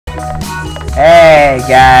Hey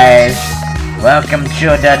guys, welcome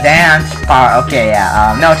to the dance part. Okay,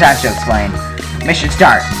 yeah. No time to explain. Mission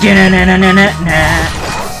start.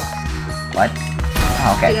 What?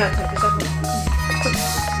 Oh, okay.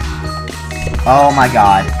 Oh my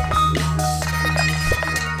god.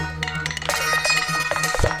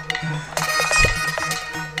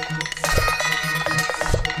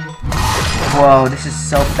 Whoa, this is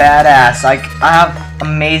so badass. Like, I have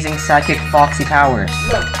amazing psychic foxy powers.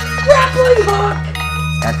 Look, grappling hook!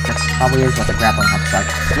 That probably is what the grappling hook's like.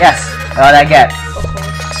 Yes! What did I get?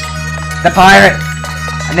 The pirate!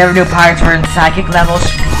 I never knew pirates were in psychic levels.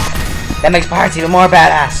 That makes pirates even more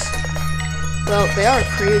badass. Well, they are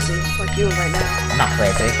crazy, like you right now. I'm not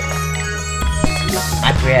crazy.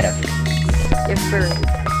 I'm creative. You're furry.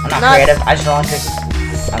 I'm not creative, I just don't want to...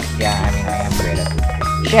 yeah, I mean, I am creative.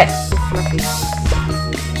 Shit! Fluffy.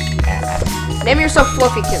 Name yourself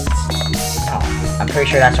Fluffykins. No, I'm pretty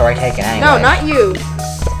sure that's already taken anyway. No, not you.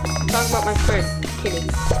 I'm talking about my friend, Kitty.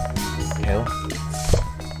 Who?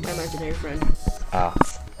 My imaginary friend. Oh.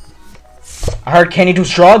 I heard Kenny do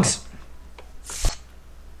drugs.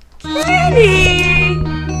 Kitty!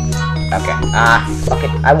 Okay. Okay.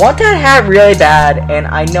 I want that hat really bad, and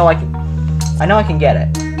I know I can get it.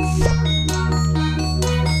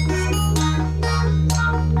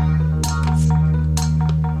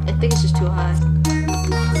 I think it's just too high.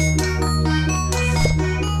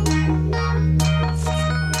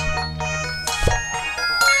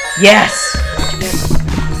 Yes! What'd you get?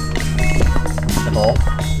 The bowl.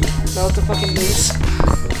 No, it's a fucking moose.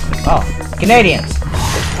 Oh, Canadians.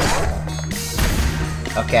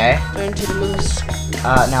 Okay. Turn into the moose.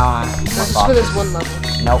 No, more Just for this foxes. one level.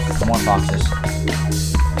 Nope, more foxes.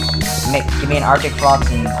 Give me an Arctic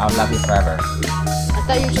fox and I'll love you forever. I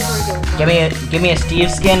thought you were just regular fox. Give me a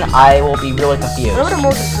Steve skin, I will be really confused. What about a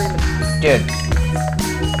Morgan Freeman? Dude.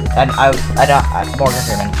 And I don't, Morgan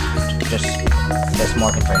Freeman. Just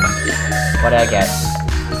Morgan Freeman. What did I get?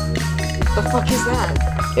 The fuck is that?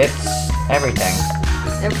 It's everything.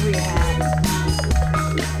 Every hat.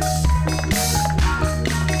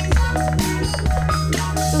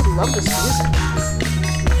 I love this music.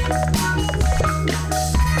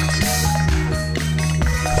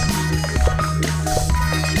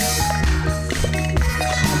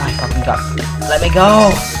 Oh my fucking god. Let me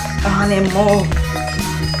go! Oh, let me move.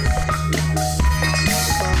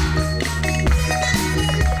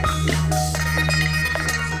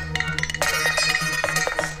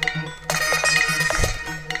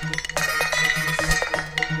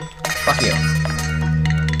 Fuck you.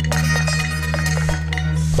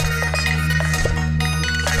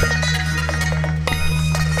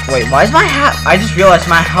 Wait, why is my hat? I just realized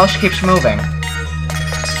my house keeps moving.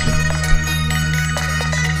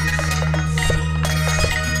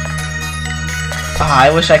 I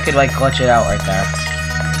wish I could like glitch it out right there.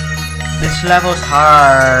 This level's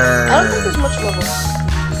hard. I don't think there's much level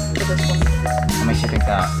for this one. What makes you think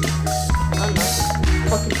that? I don't know.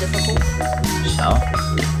 Fucking difficult. So?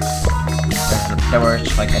 There were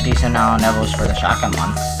like a decent amount of levels for the shotgun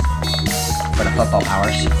one. For the football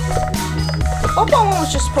powers. The football one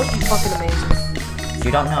was just supposed to be fucking amazing.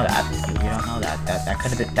 You don't know that. You don't know that. That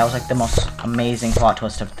could have been. That was like the most amazing plot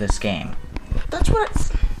twist of this game. That's what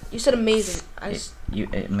you said. Amazing.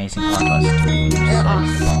 Amazing plot twist. They're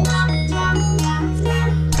awesome.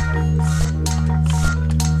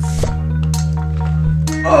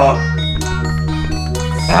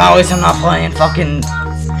 At least I'm not playing fucking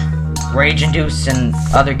Rage Induce and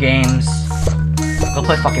other games. Go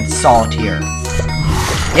play fucking Solitaire.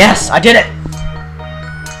 Yes, I did it.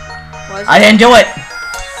 I didn't do it.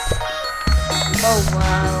 Oh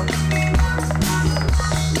wow.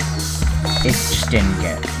 It just didn't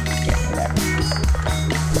get me there.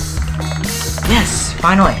 Yes,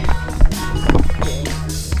 finally.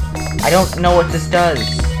 I don't know what this does.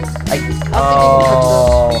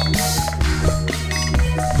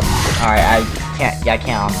 Alright, I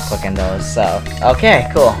can't click in those, so. Okay,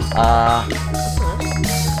 cool.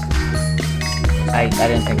 I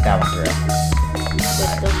didn't think that went through.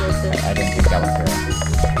 I didn't think that went through.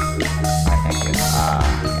 Alright, thank you.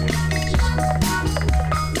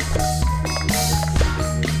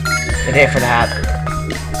 I did it for that.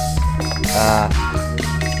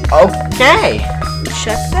 Okay!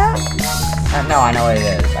 Check that? No, I know what it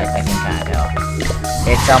is. I can kinda tell.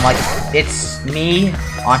 It's, like, it's me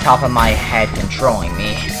on top of my head controlling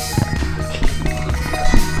me.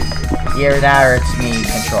 Either that or it's me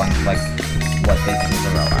controlling, like, what they think is a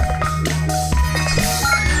robot.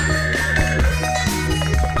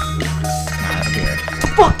 Nah, that's weird.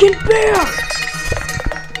 Fucking bear!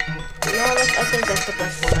 No, I think that's the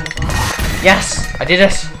best one out of all. Yes! I did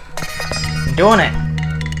it! doing it.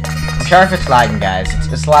 I'm sorry if it's lagging, guys.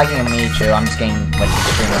 It's lagging on me too. I'm just getting like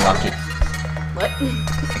extremely lucky. What?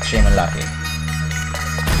 Extremely lucky.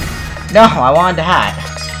 No, I wanted the hat.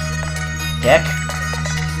 Dick.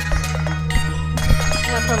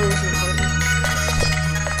 That probably wasn't important.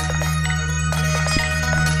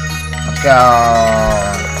 Let's go.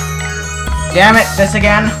 Damn it, this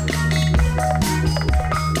again.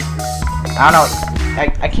 I don't know.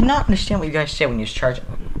 I cannot understand what you guys say when you charge.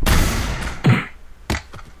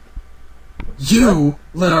 You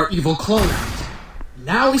let our evil clone out.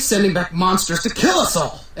 Now he's sending back monsters to kill us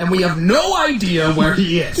all, and we have no idea where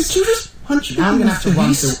he is. Did you just punch me I'm in gonna the have to run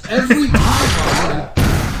face? through every pile.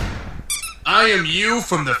 I am you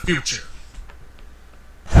from the future.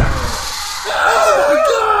 Oh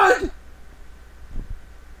my god!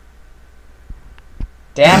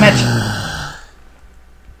 Damn it!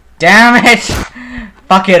 Damn it!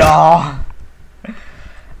 Fuck it all.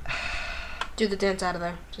 Do the dance out of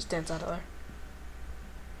there. Just dance out of there.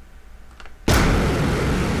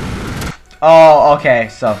 Oh, okay,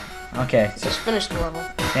 so Just finish the level.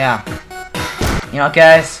 yeah. You know,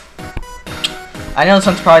 guys, I know this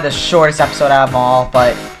one's probably the shortest episode out of all,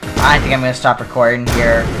 but I think I'm gonna stop recording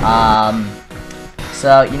here.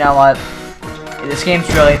 So you know what? This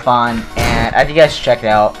game's really fun, and I think you guys should check it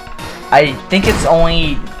out. I think it's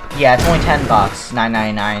only, yeah, it's only $10,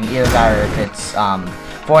 $9.99. Either that or if it's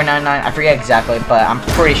 $4.99. I forget exactly, but I'm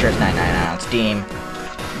pretty sure it's $9.99 on Steam.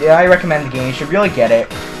 Yeah, I recommend the game. You should really get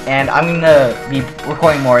it. And I'm gonna be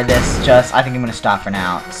recording more of this. I think I'm gonna stop for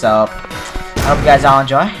now. So I hope you guys all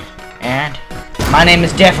enjoy. And my name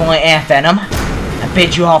is definitely Venom. I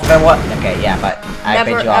bid you all farewell. Okay, yeah, but I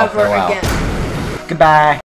bid you all farewell. Never ever again. Goodbye.